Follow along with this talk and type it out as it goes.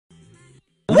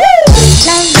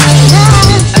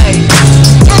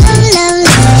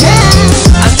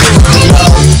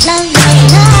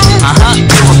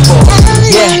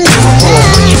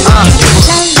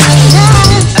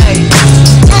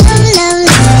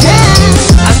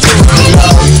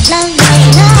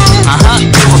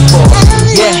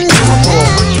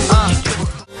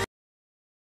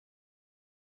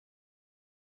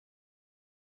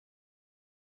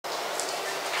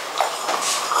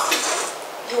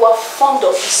you are fond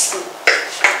of Isi.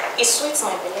 It's sweet,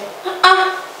 my baby.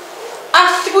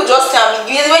 People just tell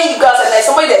me when you go outside, like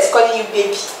somebody that's calling you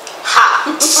baby. Ha!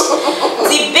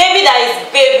 The baby that is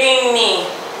babying me.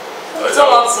 I don't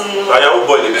want to know. Yahoo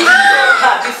boy, the baby.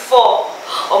 Before,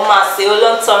 say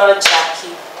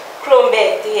Jackie.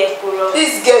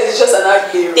 This girl is just an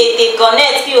ugly. They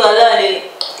connect people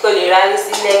alone. You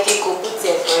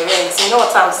know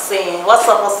what I'm saying? What's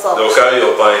up? They'll carry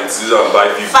your pints, use and buy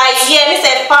people. 5 years, me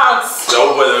say pants.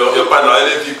 Yahoo boy, your pint now,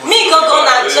 let people. Me go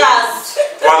na jazz.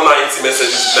 190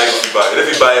 messages like if you buy. Let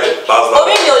me buy it.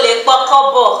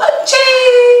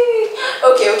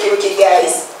 Okay,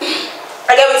 guys.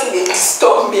 I get what they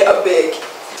disturb me, I beg.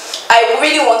 I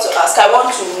really want to ask, I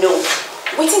want to know,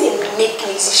 what they make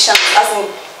musicians, as in,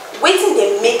 what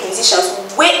they make musicians,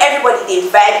 where everybody they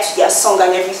vibe to their song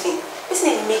and everything, what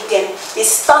they make them, they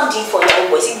stand in for their own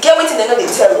voice. You get what they know they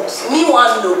tell us. Me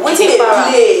want to know, what they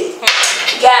play.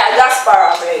 Yeah, that's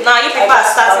para, babe. Now you people are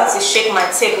starting to shake my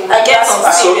table. Get some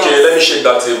It's okay, let me shake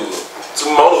that table. To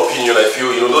my own opinion, I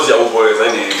feel, those Yahoo boys,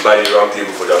 and they buy the round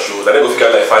table for their shows, and they go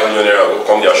figure like 5 million naira will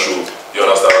come their show. You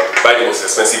understand? Buy the most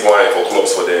expensive wine for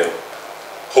clubs for them.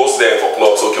 Host them for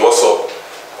clubs. Okay, what's up?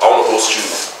 I want to host you.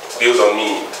 Bills on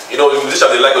me. You know,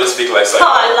 musicians, they like all this fake lifestyle.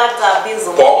 Oh, I like that. Bills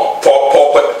on me.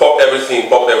 Pop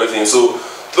everything. So,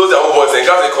 those Yahoo boys, and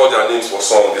guys, they call their names for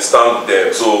song, they stand with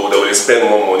them, so they will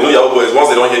spend more money. You know, Yahoo boys, once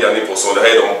they don't hear their name for song, they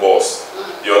hear them boss.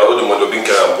 You know, the money will be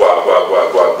and blah.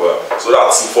 So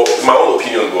that's for my own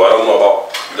opinion, though. I don't know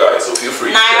about you guys, so feel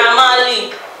free. Naira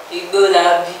Marley, you go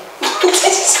labi.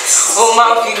 Oh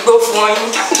man, you go for you.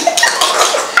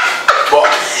 But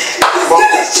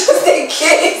it's just a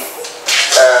case.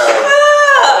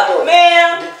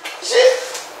 Man.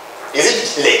 Is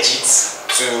it legit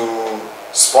to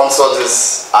sponsor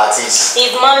this artist?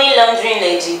 Is money laundering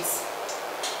legit?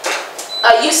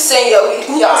 Are you saying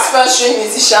you're sponsoring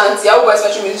musicians, you're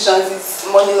sponsoring musicians is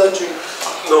money laundering?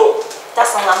 No.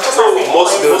 That's what I'm just saying.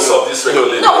 Most of this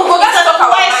record label. No, but let's talk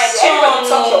our mind. Everybody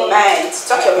talk your mind.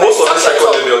 Most of this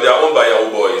record label, they are owned by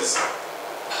Yahoo boys.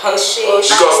 Oh shit.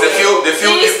 Because they feel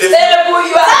terrible,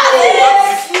 you are.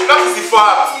 That is the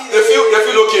fact. They feel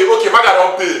okay, my guy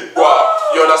don't pay.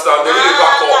 Wow. You understand? They really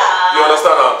back up. You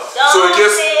understand now? So in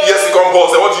case yes, you come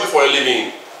boss, then what do you do for a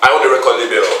living? I own a record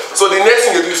label. So the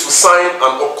next thing they do is to sign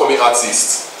an upcoming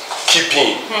artist. Keep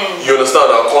in. You understand?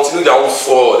 And continue their own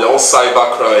fraud, their own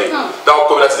cyber crime. That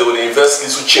upcoming artist, they will invest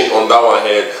little change on that one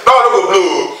head. That one don't go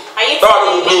blow. That one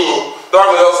don't go blow. That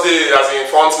one will just stay as a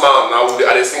front man. Now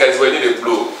they sing as well, they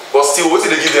blow. But still, what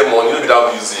did they give them money? You know,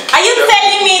 without music. Are you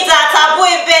telling me that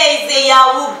Aboebe is a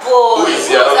Yahoo boy? Who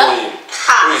is he? I don't know him.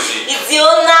 Who is he? It's the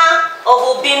owner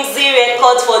of Obimzi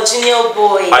Records for Junior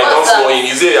Boy. I don't know him.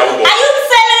 Is he a Yahoo boy? Are you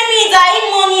telling me that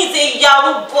Imoni is a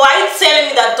Yahoo boy? Are you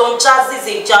telling me that Don Jazzy is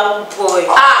a Yahoo boy?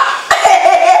 I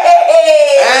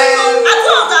don't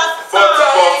understand.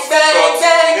 But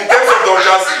in terms of Don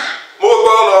Jazzy,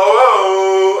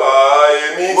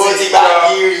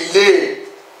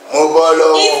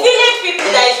 it's village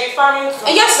people that is referring to.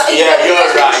 Yes, you're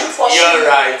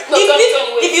right.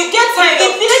 If you get time,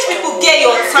 if village people get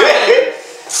your time.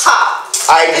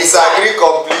 I disagree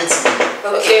completely.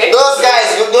 Okay. Those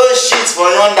guys, those shits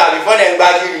for Yonda before them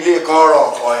back you really come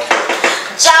wrong. Let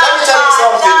me tell you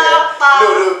something.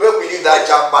 No, make we leave that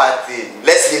japa thing.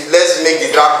 Let's make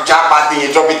the japa thing,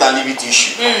 you drop it and leave it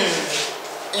issue.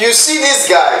 You see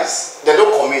these guys, they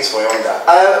don't commit for Yonda.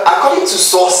 According to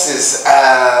sources,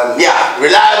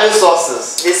 reliable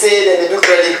sources, they say that they do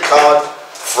credit card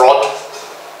fraud.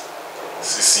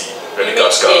 CC, credit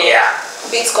card scam. Yeah.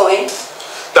 Bitcoin.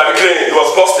 That claim it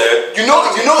was busted. You know,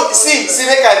 see,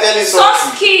 make I tell you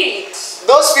something.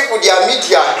 Those people, their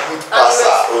media good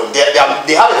passer. They have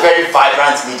a very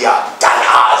vibrant media than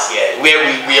ours here, where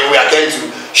we are trying to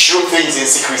show things in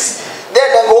secrecy. Then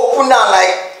they go open down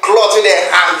like cloth with their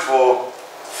hand for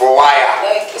wire.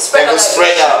 Like they go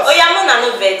spread out. Oh yeah, me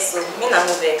no vex.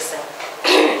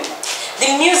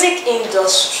 The music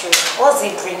industry, what's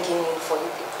it bringing in for you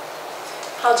people?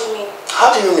 How do you mean? How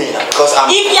do you mean? Because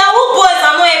if Yahoo boys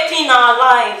are not helping our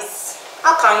lives,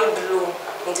 how can you blow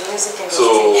in the music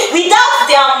industry? Without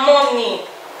their money,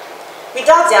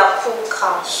 without their cool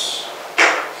cash,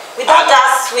 without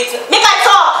that sweet... Make I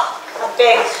talk! I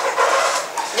beg.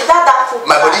 Without that cool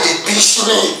my cash, body they pinch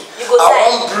me. You go I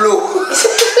won't blow.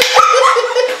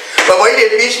 My body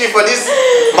they pinch me for this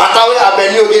matter when I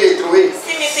bend you get it away.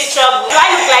 See me see trouble. Do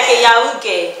I look like a Yahoo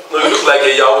girl? No, you look like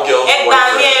a Yahoo girl. Never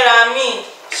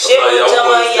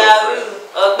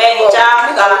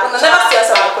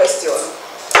answer my question.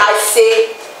 I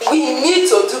say we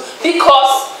need to do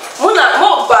because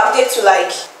more back there to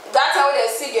like that time when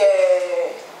they sing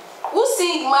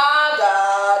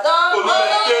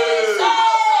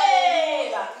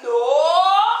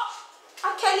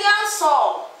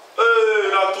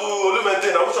Yahoo, only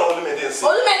maintain. Which one only maintain?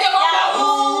 Only maintain.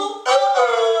 Yahoo.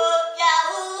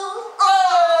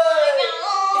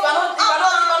 If I not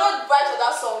write for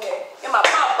that song there, my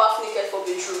power bath naked for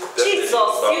the truth. Jesus,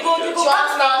 you go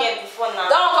bath naked before now.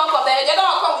 Don't come there. They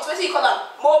don't come with what you call them.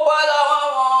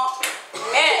 Mobile.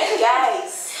 Man,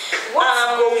 guys,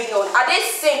 what's going on? Are they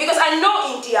saying, because I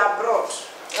know in the abroad,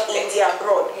 yeah,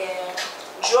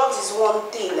 drugs is one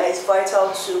thing that is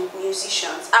vital to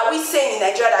musicians. Are we saying in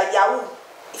Nigeria that Yahoo,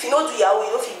 if you don't do Yahoo,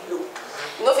 you don't feel blue,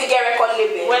 you don't feel get record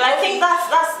label? Well, I think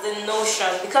that's the notion,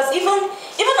 because even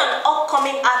an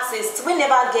upcoming artist will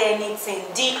never get anything.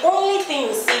 The only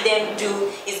thing you see them do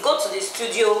is go to the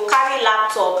studio, carry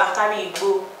laptop and carry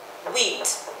Igbo weed.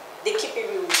 They keep it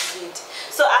real with weed.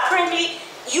 So apparently,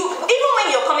 even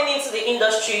when you're coming into the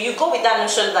industry, you go with that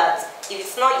notion that if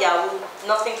it's not Yahoo,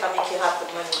 nothing can make you have the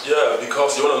money. Yeah,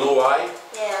 because you want to know why?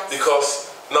 Yeah.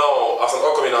 Because now, as an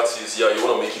upcoming artist, yeah, you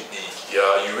want to make it big.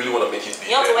 Yeah, you really want to make it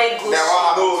big. You want to wear Gucci.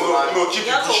 No, keep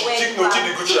the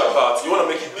Gucci apart. You want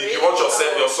to make it big. You want your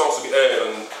songs to be aired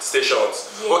on stations.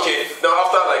 Yeah. Okay, now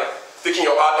after like taking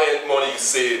your hard-earned money, you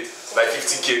say like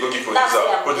 50K, go give producer,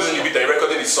 producing the beat, then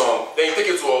recording the song, then you take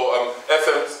it to a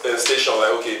FM station,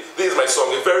 like, okay, this is my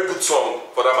song, a very good song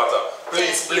for that matter,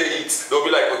 please play it. They'll be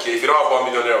like, okay, if you don't have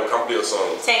 1 million naira, we can't play your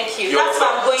song. Thank you. That's what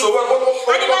I'm going to do.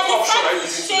 And if I decide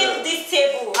to shake this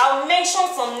table, I'll mention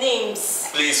some names.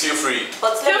 Please, feel free.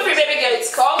 But feel free, baby girl,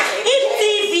 it's called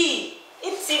IPTV.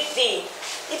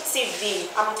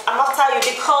 I'm after you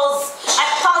because I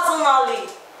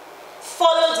personally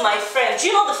followed my friend. Do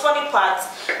you know the funny part?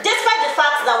 Despite the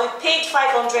fact that we paid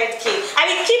 500K, I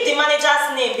will keep the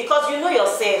manager's name because you know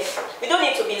yourself. We don't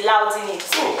need to be loud in it.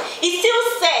 He still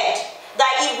said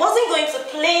that he wasn't going to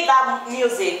play that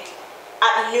music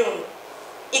at noon.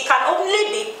 It can only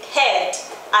be heard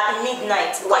at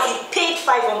midnight because he paid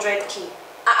 500K.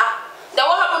 Then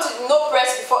what happened to no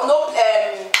press before,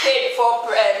 play before,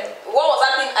 what was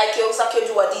that thing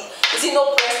Sakejuwa did? Is it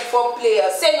no press before play?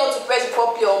 Say no to press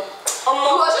before play? We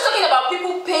were just talking about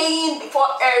people paying before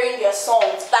airing their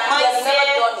songs. That he has never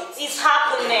done it. It's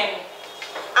happening.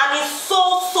 And it's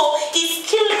it's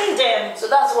killing them. So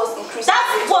that's what's increasing.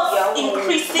 That's what's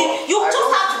increasing. You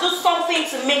just have to do something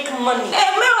to make money. No.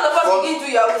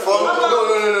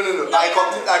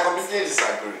 I completely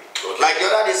disagree. Like the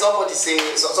other day, somebody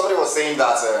was saying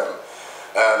that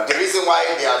the reason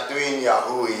why they are doing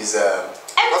Yahoo is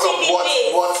because of what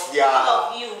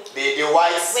the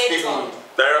white people.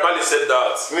 Nairabali said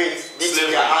that. Wait, this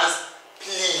is their hands.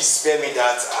 Please spare me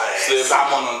that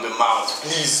salmon on the mount.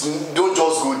 Please, don't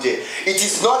just go there. It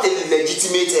is not a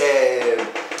legitimate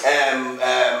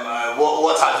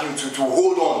what have you to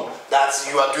hold on that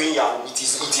you are doing Yahoo. It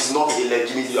is not a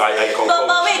legitimate. I concur.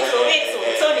 But wait,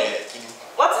 Tony.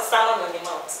 What is salmon on the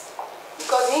mount?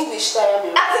 Because English tire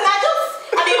me. I just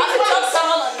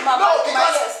salmon on the mount. No,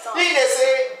 because they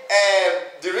say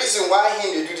the reason why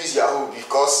they do this Yahoo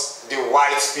because the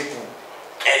white people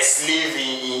enslave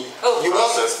in you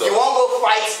won't go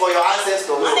fight for your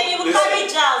ancestors. And then you will carry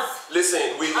jazz.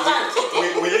 Listen, we live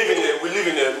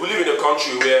in a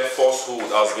country where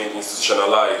falsehood has been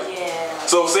institutionalized. Yeah.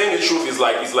 So saying the truth is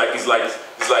like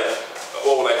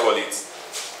what would I call it?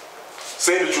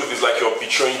 Saying the truth is like you're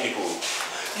betraying people.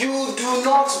 You do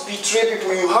not betray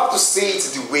people. You have to say it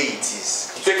the way it is.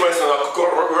 Take for instance,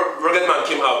 Rugged Man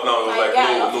came out now and was like,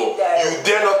 no, you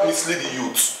dare not mislead the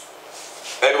youth.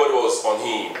 Everybody was on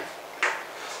him.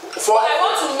 What I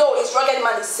want to know is Rugged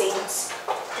Man is saint.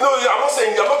 No, I'm not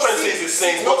trying to say he's a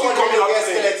saint. But you coming out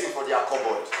saying skeleton for their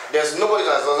cupboard. There's nobody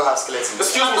that doesn't have skeleton.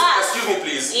 Excuse me,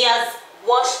 please. He has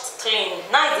washed clean.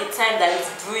 Now is the time that his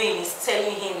brain is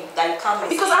telling him that you can't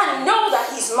miss. Because I know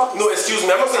that he's not. No, excuse me,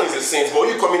 I'm not saying he's a saint, but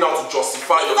you coming out to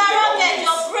justify your illegal means.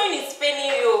 Your brain is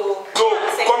paining you. No,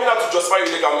 coming out to justify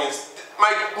your illegal means.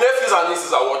 My nephews and nieces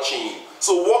are watching.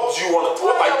 So what do you want?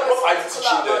 What are you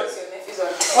teaching them?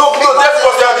 No, that's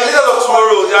because they are the leaders of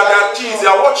tomorrow. They are kids. They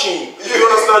are watching. You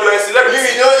understand? You are a celebrity.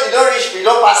 You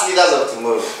don't pass leaders of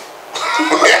tomorrow. No,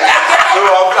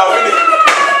 I'm really.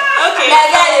 Okay.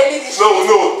 No.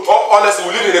 Honestly,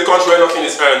 we live in a country where nothing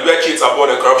is earned, where kids are born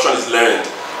and corruption is learned.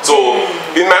 So,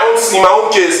 in my own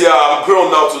case, yeah, I'm grown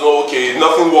now to know, okay,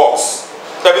 nothing works.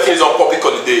 Everything is on public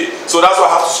holiday. So that's why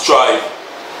I have to strive.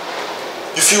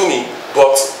 You feel me?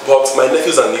 But my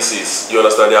nephews and nieces, you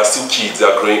understand, they are still kids, they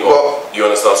are growing up. You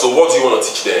understand? So what do you want to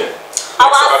teach them?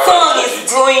 Our son is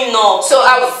growing up. So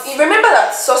you remember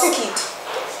that Sauce Kid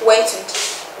went to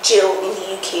jail in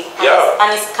the UK. Yeah.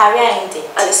 And his career ended.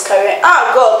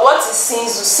 God, what is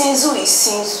Sinzu? Sinzu is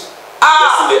Sinzu.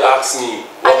 They asked me,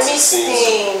 what is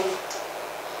Sinzu?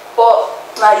 But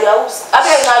Now Yahoo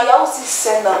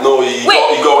send them. No, he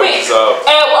got what he deserved.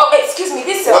 Excuse me,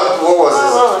 this what was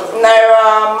this?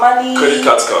 Naira money. Credit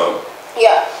card scam.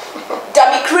 Yeah.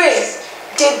 Dami Crane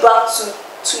date back to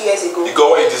 2 years ago. He got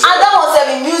what he deserved. And that was a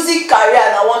music career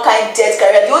and one kind dead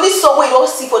career. The only song we don't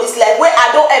see for this life where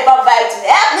I don't ever vibe to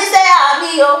help me say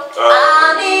Ami yo.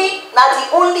 Ami. Now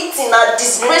the only thing that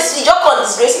disgrace you just can't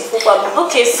disgrace it for me.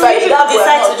 Okay, so you people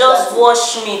decide to just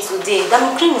watch me today.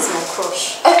 Dami Crane is my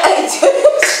crush.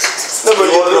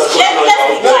 Nobody crush.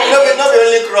 Nobody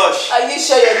only crush. Are you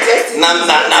sure you're destiny? Nah,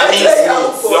 me.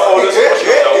 You're always crushing.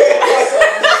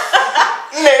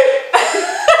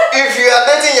 If you are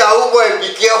dating Yahoo boy, be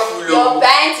careful. Your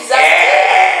bank is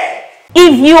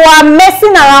If you are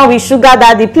messing around with sugar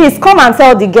daddy, please come and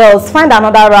tell the girls, find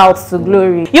another route to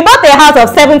glory. You bought a house of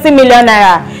 70 million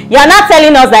naira. You are not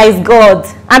telling us that it's God.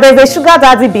 And there's a sugar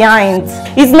daddy behind.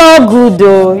 It's not good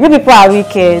though. You people are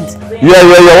wicked.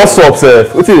 Yeah. What's up, sir?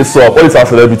 What is up? All these are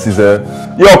celebrities,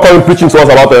 You're coming preaching to us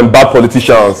about bad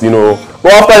politicians, you know.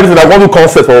 But after everything, I want to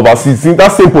concert for overseas. See,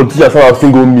 that same politician I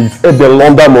think go meet. If they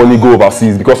launder money go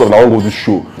overseas because of that one go to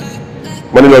show.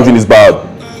 Money laundering is bad.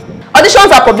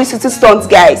 Auditions are publicity stunts,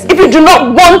 guys. If you do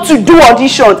not want to do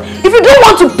auditions, if you don't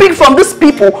want to pick from these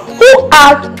people who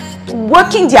are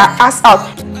working their ass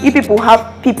out, you people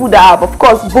have people that have, of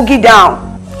course, boogie down,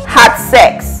 had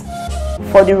sex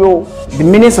for the role. The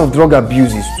menace of drug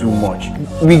abuse is too much.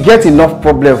 We get enough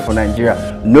problem for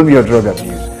Nigeria. No be your drug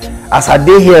abuse. As I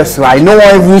dey here, so I no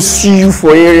wan even see you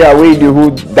for area where you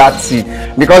hold that thing.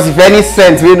 Because if any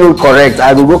cent we no correct,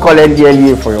 I will go call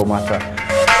NDLEA for your matter.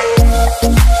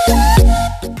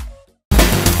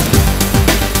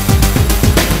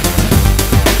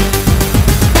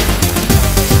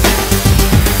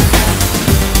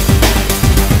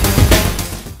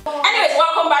 Anyways,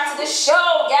 welcome back to the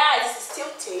show, guys. This is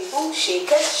still Table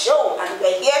Shaker Show, and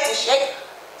we're here to shake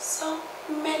so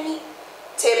many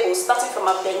tables, starting from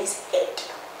our Benny's head.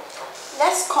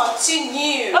 Let's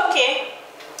continue. Okay.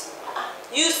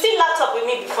 You still laptop with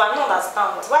me before, I don't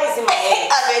understand. Why is it my head?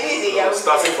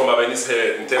 Starting from Abeni's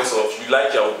head, in terms of you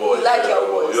like Yahoo boys. You like Yahoo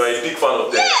boys. You're a big fan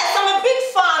of them. Yes, I'm a big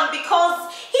fan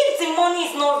because if the money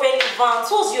is not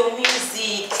relevant, what's your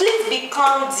music? Please be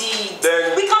candid.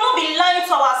 Then we cannot be lying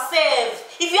to ourselves.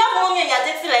 If you have money and you're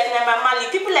dating like Naira Marley,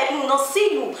 people like me will not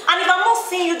see you. And if I'm not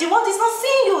seeing you, the world is not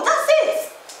seeing you. That's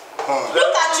it.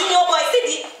 Look at Junior Boy.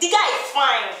 See, the guy is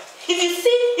fine. If you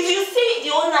see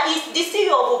the owner, the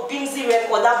CEO of Obimzi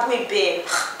record, that boy babe,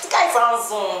 the guy is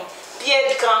handsome.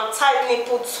 Beard can tight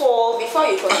nipple tall. Before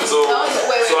you continue, so are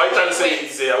you trying to say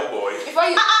he's a Yahoo boy? Before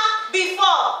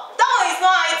that one is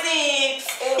not hiding.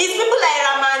 It's people like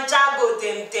Raman Jago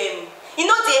them. You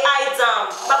know they hide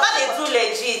them. Papa they do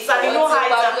legit and you know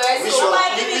hide them.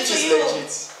 Which is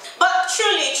legit? But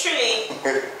truly,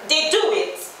 they do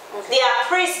it. They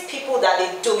appraise people that they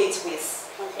do it with.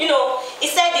 You know, he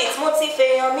said it, and Nice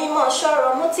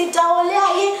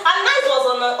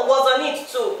was on it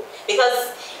too,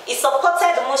 because he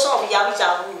supported the motion of Yahoo.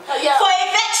 For a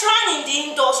veteran in the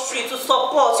industry to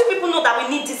support, you people know that we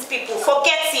need these people.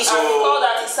 Forget it. So, call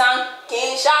that he sang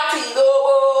King Shati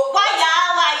Lowo.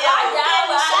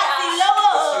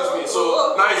 Excuse me,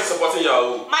 so now he's supporting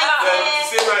Yahoo. Then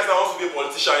same Nice that wants to be a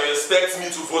politician, you expect me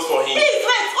to vote for him. Please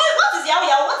wait, what is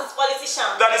Yahoo? What is politician?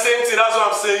 That's the same thing, that's what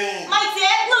I'm saying. My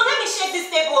dear, no, let me shake this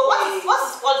table. What is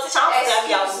politician?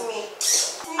 Excuse me.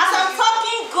 As I'm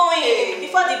talking, going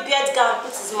before the beard gang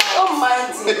puts his mouth. Oh my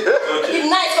God. If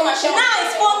Nice come and share.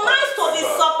 Nice to be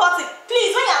supportive.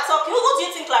 Please, when you're talking, who do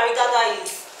you think Larry Gaga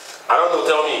is? I don't know,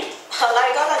 tell me.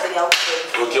 Larry Gaga is a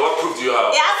Yahoo. Okay, what proof do you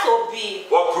have? It has to be.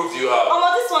 What proof do you have?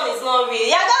 This one is not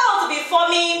real. Yeah, that want to be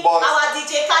forming our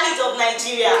DJ Khalid of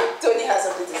Nigeria. Tony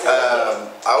has something to say.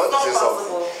 I want to say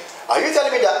something. Are you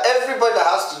telling me that everybody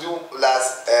that has to do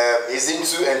is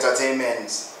into entertainment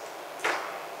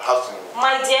have to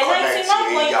my dear,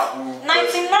 99.9%.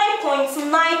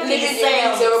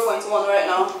 0.1 right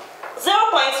now.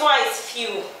 0.1 is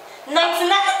few.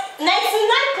 99.9.5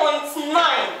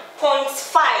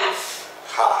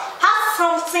 has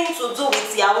something to do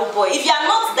with Yahoo boy. If you are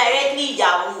not directly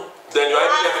Yahoo, then you are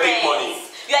able to take money.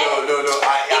 No. You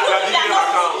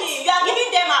are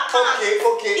giving them account.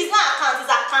 Okay. It's not account,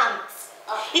 it's account.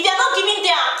 If you are not giving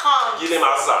them account, give them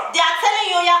answer. They are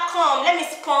telling you, yeah, come, let me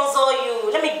sponsor you,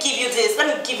 let me give you this,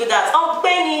 let me give you that. Oh,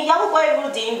 Benny, Yahoo boy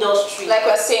rule the industry. Like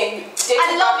we're saying,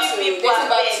 I love you people. Dating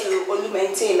back to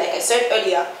Olumente, like I said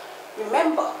earlier,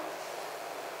 remember,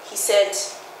 he said,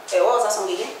 what was that song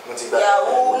again?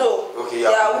 Yahoo, no. Okay,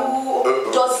 Yahoo.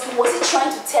 Was he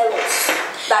trying to tell us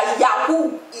that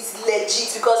Yahoo is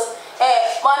legit? Because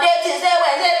Monday, Tuesday,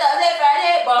 Wednesday, Thursday,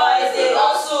 Friday, boys they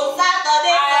hustle.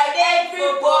 Saturday, Sunday,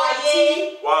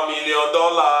 everybody. $1 million.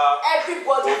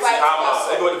 Everybody buys that song.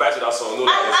 Everybody buys that song. No,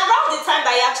 and around the time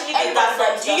that he actually did that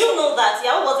song, do you know that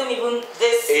Yahoo wasn't even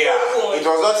this open? It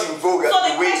was not in vogue. So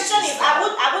the question is, I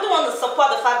wouldn't want to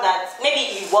support the fact that maybe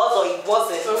he was or he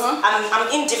wasn't. I'm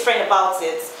indifferent about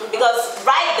it because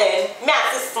right then, me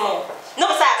at this small. No,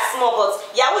 besides small, but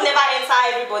Yahoo never enter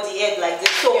everybody's head like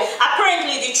this. So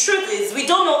apparently the truth is we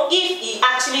don't know if he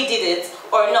actually did it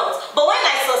or not. But when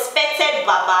I suspected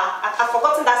Baba, I've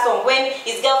forgotten that song, when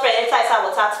his girlfriend enters her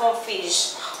water ton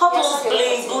fish. All those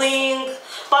bling bling.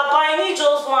 Baba, I need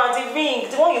just one, the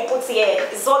ring, the one you put here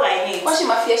is all I need. What's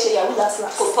my fear? Yahoo last.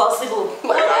 Possible.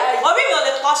 But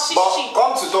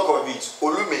come to talk of it,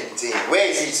 Olu maintain. Where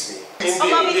is it today? In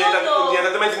the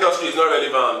entertainment industry is not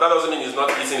relevant. That doesn't mean he's not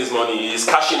eating his money. He's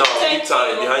cashing out big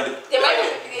time behind the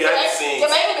scenes. There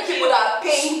might be people that are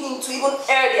paying him to even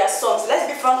air their songs. Let's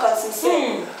be frank and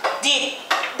sincere.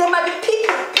 There might be people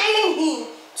paying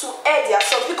him to air their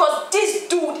songs because this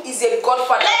dude is a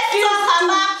godfather. Let's talk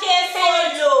about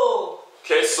K-Solo.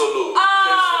 K-Solo.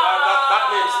 That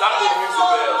name rings a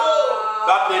bell.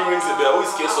 That name rings a bell. Who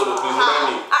is K-Solo? Please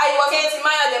remind me. I was in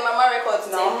Timaya, the Mama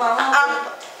Records now.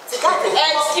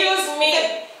 Excuse me.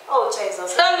 Oh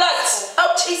Jesus.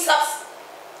 Oh Jesus.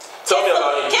 Tell me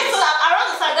about him. K-Solo,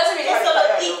 around the time, he doesn't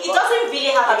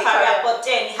really have a career, but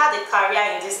then he had a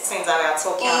career in these things that we are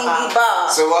talking about.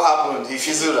 So what happened? He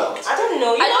fizzled out. I don't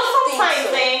know. You know,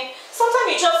 sometimes, sometimes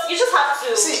you just have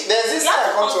to. See, there's this thing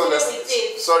I come to understand.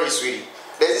 Sorry, sweetie.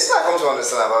 There's this thing I come to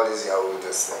understand about this Yahoo,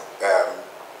 this thing.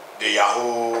 The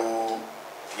Yahoo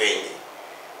thing.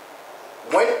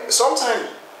 When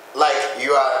sometimes, like,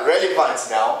 you are relevant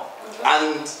now,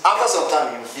 and after some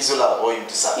time you fizzle out or you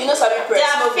disappear. You know Sabi Press. They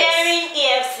are fearing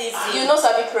EFCC. You know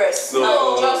Sabi Press.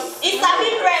 It's Sabi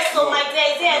Press, so my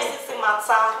day is EFCC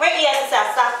matter. When EFCC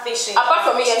start fishing.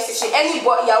 Apart from EFCC, any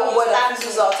Yahoo boy that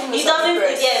fizzles out, he doesn't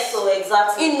yes, so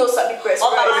exactly. He knows Sabi Press. It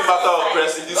doesn't matter of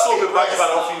press. It is so people like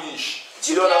don't finish.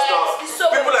 You don't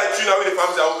understand? People like you now with the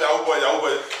families Yahoo boy.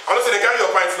 I'm not saying they carry your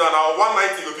pints now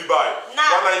 190 will be buy.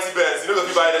 190 bands. You know will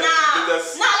be buy them. Now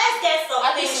let's get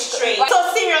something straight. So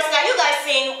seriously, are you guys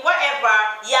saying whatever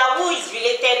Yahoo is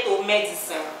related to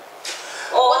medicine?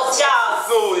 Or jazz?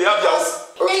 No, they have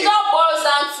Yahoo. It all boils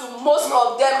down to most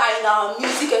of them are in our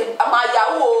music and my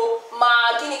Yahoo,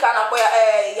 my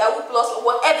Yahoo Plus,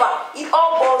 whatever. It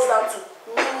all boils down to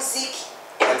music.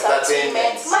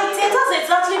 Entertainment. My dear, that's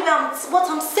exactly what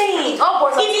I'm saying. If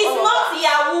it's not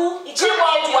Yahoo, it's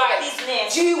G-Worldwide business.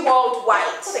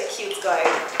 G-Worldwide. What a cute guy.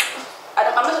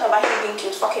 I'm not talking about him being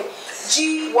cute, fuck him.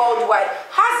 G-Worldwide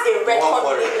has a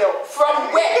record label. From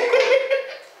where?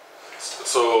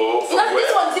 So, from where?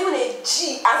 This one's even a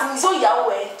G, as in his own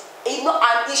Yahoo.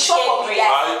 And it's short for me,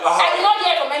 guys. I did not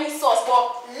hear from any source,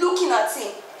 but looking at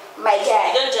him, my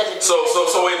guy. Don't judge it. So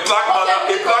a black man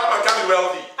can be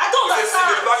wealthy. I don't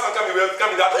understand. A black man can be wealthy, can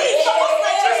be that way.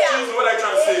 Excuse me, what are you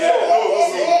trying to say? No. There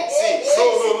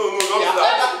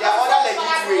are other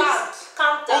legit ways.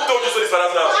 Calm down. Who told you so this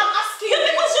fellas now? I'm asking you.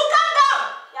 People should calm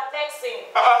down. You're vexing.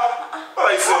 What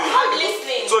are you saying? I'm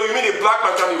listening. So you mean a black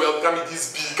man can be wealthy, can be this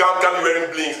big, can be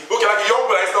wearing blings? Okay, like a young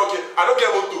boy, I say, okay, I don't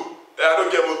get moto. I don't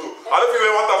feel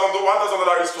wear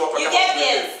 $1,000 wristwatch. You get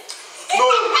this. No,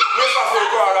 let's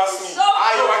not go harass me.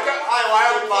 I can't buy your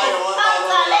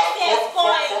 $1,000.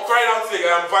 For crying out sake,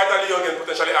 I am vitally young and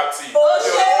potentially active.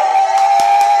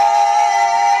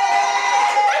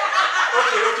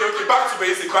 Okay, back to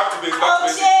basic. I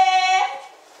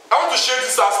want to share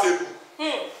this SARS table.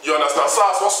 You understand?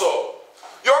 SARS, what's up?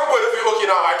 Young boy, okay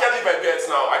now, I can't leave my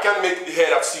beds now. I can't make the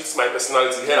hair that suits my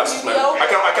personality, I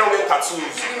can't wear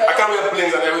tattoos, I can't wear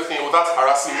blings and everything without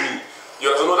harassing me.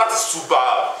 You know, that is too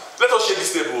bad. Let us share this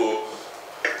table.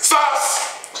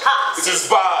 SARS! It is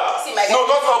bad. No,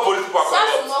 not all political people are corrupt.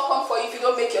 SARS will not come for you if you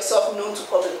don't make yourself known to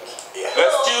public. Yeah.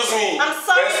 Excuse me. I'm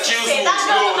sorry. Excuse me. That's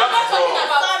no, I'm not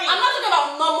talking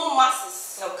about normal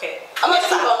masses. Okay. I'm not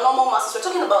talking about normal masses. We're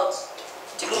talking about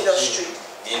the industry.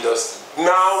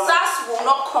 Now, SARS will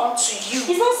not come to you.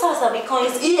 It's not SARS that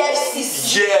becomes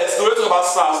EFCC. Yes, no, we're talking about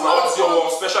SARS now. What is your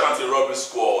special anti-robbery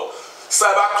squad?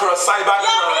 Cybercrime. SARS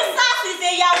is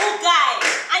a Yahoo guy.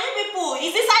 And you people,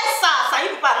 is this SARS and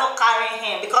you people are not carrying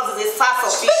him because it's a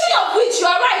SARS official. Speaking of which, you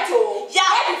are right, oh. Yeah,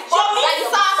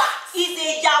 SARS is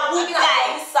a Yahoo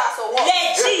guy.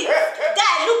 Legit.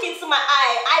 Guy, look into my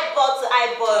eye, eyeball to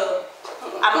eyeball.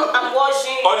 I'm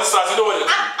watching. All this SARS, you know what it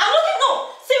is? I'm looking,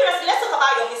 no. Seriously, let's talk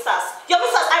about your missus. Your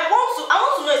missus, I want to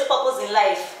know his purpose in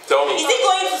life. Tell me. Is he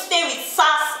going to stay with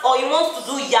SARS or he wants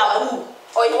to do Yahoo?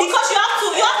 Because you have to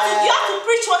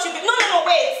preach what you believe. No,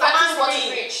 wait.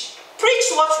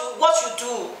 preach what you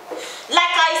do.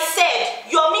 Like I said,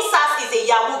 your missus is a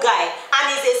Yahoo guy and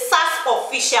is a SAS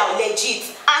official,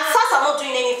 legit. And SAS are not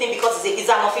doing anything because he's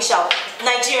an official.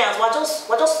 Nigerians,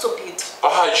 we're just stupid.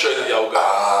 How are you sure he's a Yahoo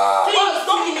guy? Please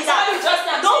don't give me that.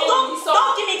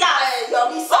 Don't give me that.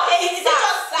 Okay, is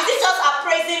it just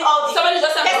appraising all the when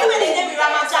they did with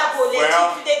Ramajago,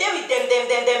 legit, they did with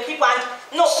them people, and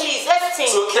no, please, let's think.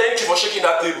 So thank you for shaking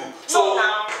that table. So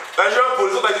Nigerian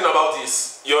police, what are you doing about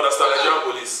this? You understand, Nigerian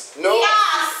police? No.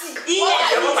 Yes.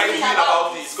 What are you doing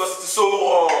about this? Because it's so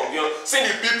wrong. You know, seeing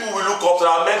the people we look up to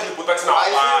are meant to be protecting our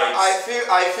lives.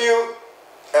 I feel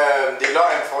the law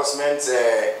enforcement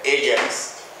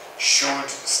agents should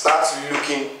start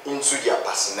looking into their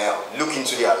personnel, look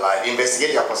into their life,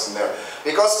 investigate their personnel.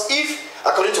 Because if,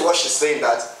 according to what she's saying,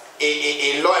 that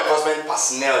a law enforcement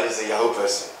personnel is a Yahoo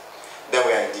person, then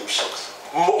we are in deep shit.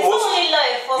 Most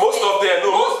of them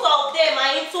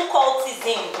are into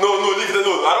cultism. No, leave it.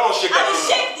 No, I don't want to shake that. I will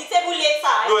shake the table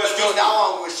later. No, excuse me. That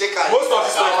one will shake her. Most of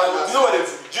these people, do you know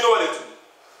what they do?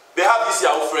 They have these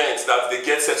Yahoo friends that they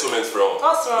get settlements from.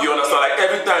 What's wrong? You understand? Like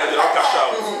every time they don't cash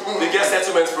out, they get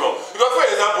settlements from. Because for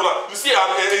example, you see a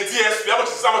DSP, how much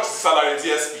is the salary in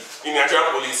DSP in Nigerian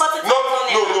police? No.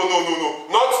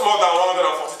 Not more than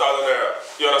 140,000 naira.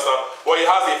 You understand? But he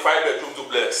has a 5-bedroom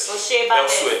duplex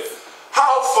elsewhere.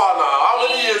 How far now? How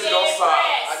many years you don't serve?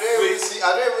 I don't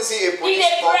even see a police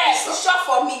officer. Shop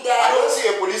for me there. I don't see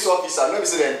a police officer.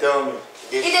 Nobody say them tell me.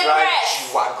 They drive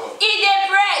G-Wagon.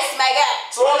 My guy.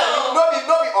 So no be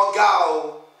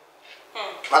oga.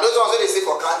 But those ones they say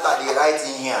for counter, they write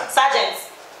in here. Sergeant.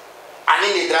 And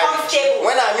then they drive it.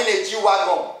 When I'm in a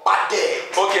G-Wagon, bad there.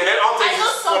 Okay, then I'll tell you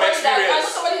from experience. I know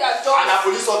somebody that does. And a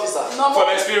police officer. From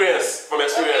experience. Okay.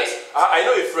 I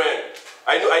know a friend.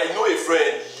 I know a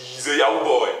friend. He's a Yahoo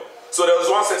boy. So there was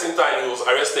one certain time he was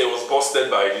arrested. He was busted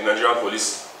by the Nigerian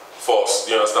police force.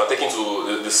 You understand? Taken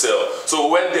to the cell. So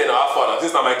we went there now.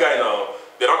 Since now my guy now,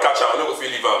 they don't catch him. I'm not going to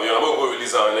leave him. I'm not going to go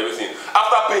release him and everything.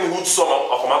 After paying huge sum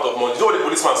of amount of money, you know what the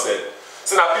policeman said?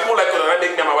 So now people like when I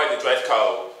make me and my wife they drive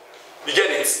car. You get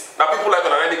it? Now people like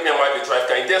when I make me and my wife they drive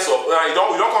car. In terms of you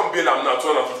don't come bail them now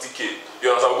 250k.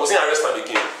 You understand? We go see arrest them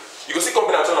again. You can see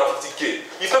company at 250k.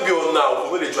 If not be on now,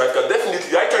 we know they drive car.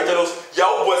 Definitely, I can tell us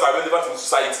Yahoo boys are relevant in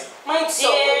society. My dear. So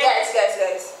guys,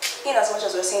 in as much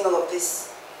as we're saying all of this,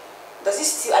 does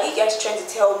this still, are you guys trying to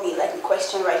tell me, like the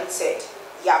question right said,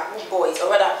 Yahoo boys, or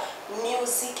rather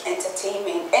music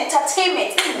entertainment in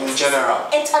general,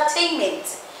 entertainment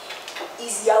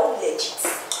is Yahoo legit?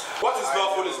 What is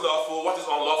lawful is lawful, what is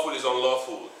unlawful is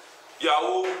unlawful.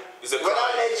 Yahoo is a crime.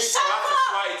 Whether legit, that is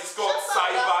why it is called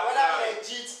cyber crime. Whether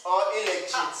legit or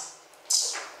illegit,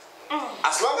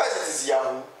 as long as it is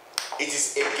Yahoo, it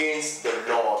is against the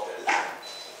law of the land.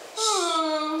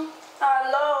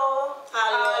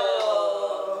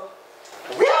 Hello.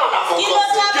 We are on a focus.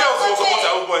 Girls don't support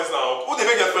Yahoo boys now. Who they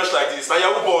make them fresh like this? Now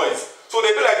Yahoo boys. So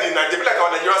they be like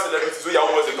our Nigerian celebrities. So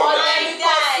Yahoo boys they come there.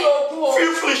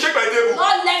 Feel free, shake my table.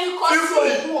 Not let me cost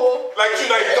you. Like you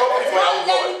now, you don't pay for Yahoo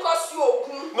boys. Let me cost you.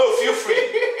 No, feel free.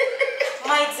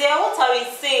 My dear, what I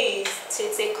will say is to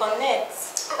connect.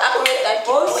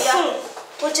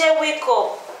 Wake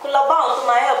up. Kulaba to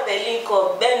my help link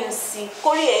up. Bensi.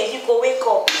 Korea, you go wake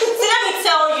up. See, let me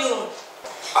tell you.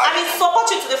 I mean, support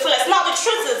you to the fullest. Now, the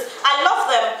truth is, I love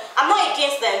them. I'm not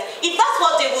against them. If that's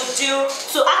what they would do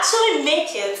to actually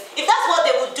make it, if that's what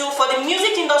they would do for the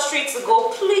music industry to go,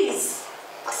 please,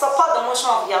 I support the motion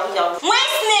of Yahoo Yahoo. When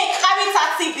Snake carried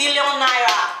 30 billion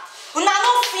naira, una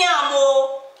no fiam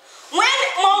o. When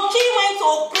Monkey went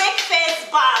to break First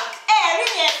Bank,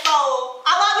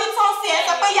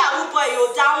 Yahoo boy,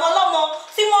 they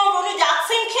are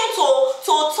thinking to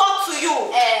talk to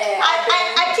you.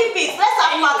 I keep it. Let's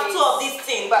have part 2 of this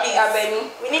thing, please.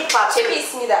 We need part 2. Maybe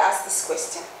it's me that asked this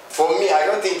question. For me, I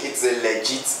don't think it's a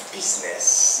legit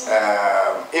business.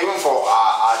 Even for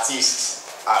our artists,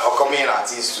 upcoming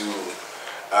artists to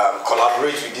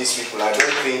collaborate with these people, I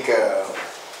don't think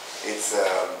it's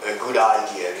a good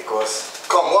idea, because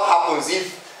what happens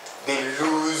if they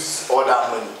lose all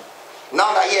that money?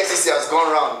 Now that EFCC has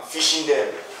gone around fishing them,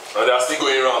 and they are still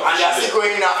going around. And they are still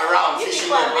going around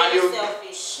fishing them.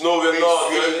 No, we're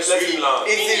not.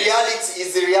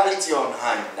 It's the reality on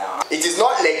hand now. It is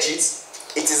not legit.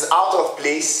 It is out of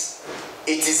place.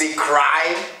 It is a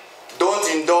crime. Don't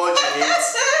indulge in it.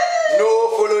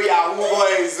 No follow Yahoo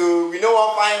boys. We know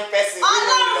one fine person.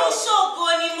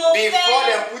 Before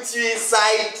them put you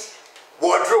inside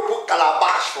wardrobe, put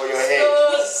calabash for your head.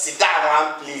 Sit down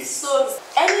one place. So,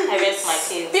 I rest my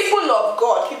case. People of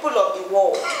God, people of the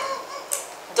world.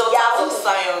 Daughters of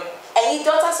Zion. And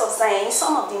daughters of Zion,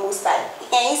 some of the most high.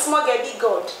 And small girl, big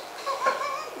God.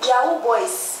 Yahoo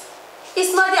boys,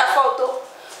 it's not their fault though.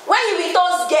 When you with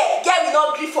us, girl will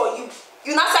not agree for you.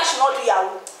 You not say she not do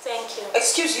Yahoo. Thank you.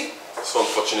 Excuse you. It's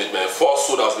unfortunate, man.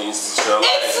 Falsehood has been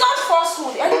institutionalized. It's not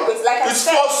falsehood. Anyways, like it's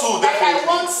I said, falsehood, like definitely. I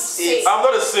want to say. I'm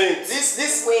not a saint.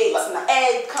 This wait now.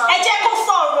 Come. Go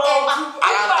for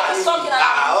Everybody talking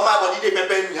about. Oh my body dey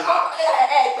pepper me. Oh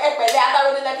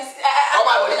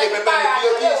my body dey pepper me.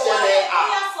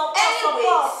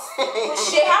 Anyways,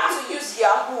 they have to use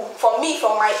Yahoo. For me,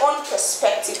 from my own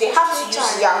perspective, they have to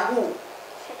use Yahoo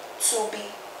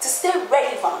to stay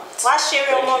relevant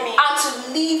and to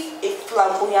live a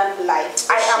flamboyant life.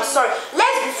 I am sorry.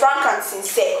 Let's be frank and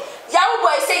sincere. Yahoo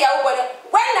boy say Yahoo boy.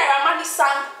 When Naira Marley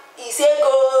sang, he say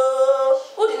go.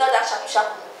 Who did not that shaku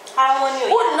shaku?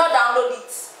 Who did not download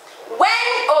it? When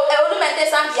Olumente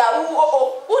sang Yahoo,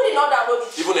 who did not download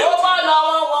it? Even who did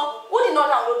not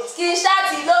download it?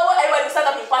 Everybody stand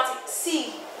up in party.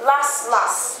 See, last,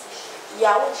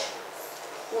 Yahoo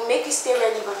will make you stay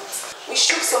relevant. We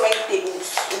shook so many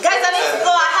tables. Guys, I need to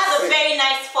go. I had a very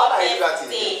nice fun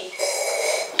day.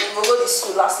 We will go to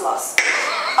school last.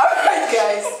 Alright,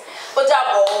 guys.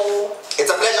 It's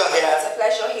a pleasure here. It's a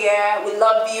pleasure here. We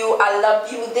love you. I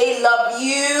love you. They love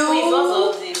you. Wait, what's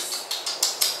all this?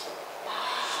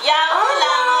 Yahoo,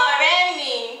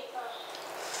 Remy.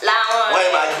 Why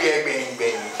am I here, baby?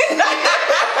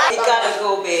 We gotta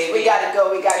go, baby. We gotta go.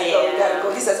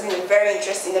 This has been a very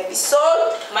interesting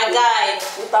episode. My guy.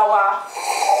 With our...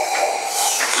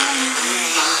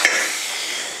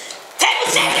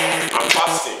 I'm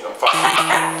fasting.